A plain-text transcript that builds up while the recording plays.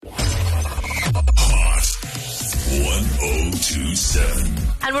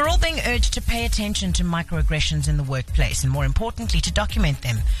1027. And we're all being urged to pay attention to microaggressions in the workplace and, more importantly, to document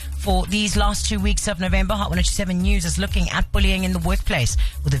them. For these last 2 weeks of November, Hot 1027 News is looking at bullying in the workplace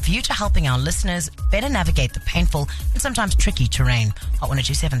with a view to helping our listeners better navigate the painful and sometimes tricky terrain. Hot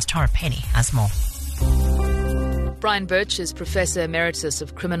 1027's Tara Penny has more. Brian Birch is Professor Emeritus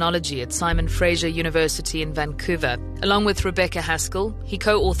of Criminology at Simon Fraser University in Vancouver. Along with Rebecca Haskell, he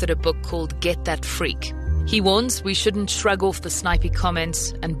co-authored a book called Get That Freak. He warns we shouldn't shrug off the snipey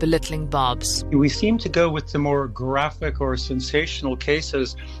comments and belittling barbs. We seem to go with the more graphic or sensational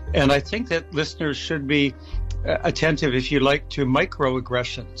cases, and I think that listeners should be attentive, if you like, to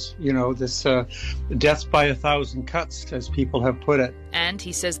microaggressions. You know, this death by 1,000 cuts, as people have put it. And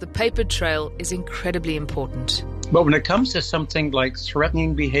he says the paper trail is incredibly important. But when it comes to something like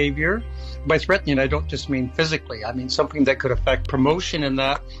threatening behavior, by threatening, I don't just mean physically. I mean something that could affect promotion, and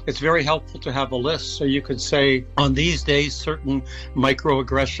that it's very helpful to have a list. So you could say, on these days, certain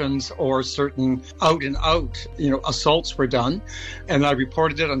microaggressions or certain out and out, assaults were done, and I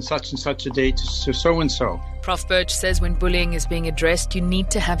reported it on such and such a date to so-and-so. Prof. Birch says when bullying is being addressed, you need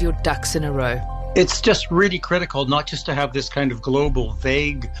to have your ducks in a row. It's just really critical not just to have this kind of global,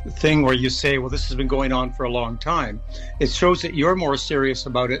 vague thing where you say, well, this has been going on for a long time. It shows that you're more serious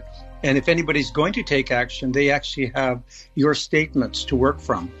about it. And if anybody's going to take action, they actually have your statements to work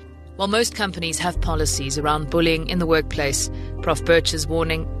from. While most companies have policies around bullying in the workplace, Prof. Birch is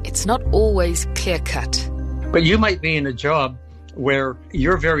warning it's not always clear-cut. But you might be in a job where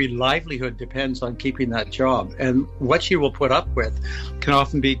your very livelihood depends on keeping that job. And what you will put up with can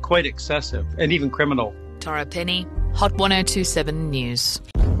often be quite excessive and even criminal. Tara Penny, Hot 1027 News.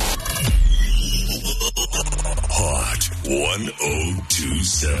 Hot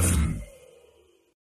 1027.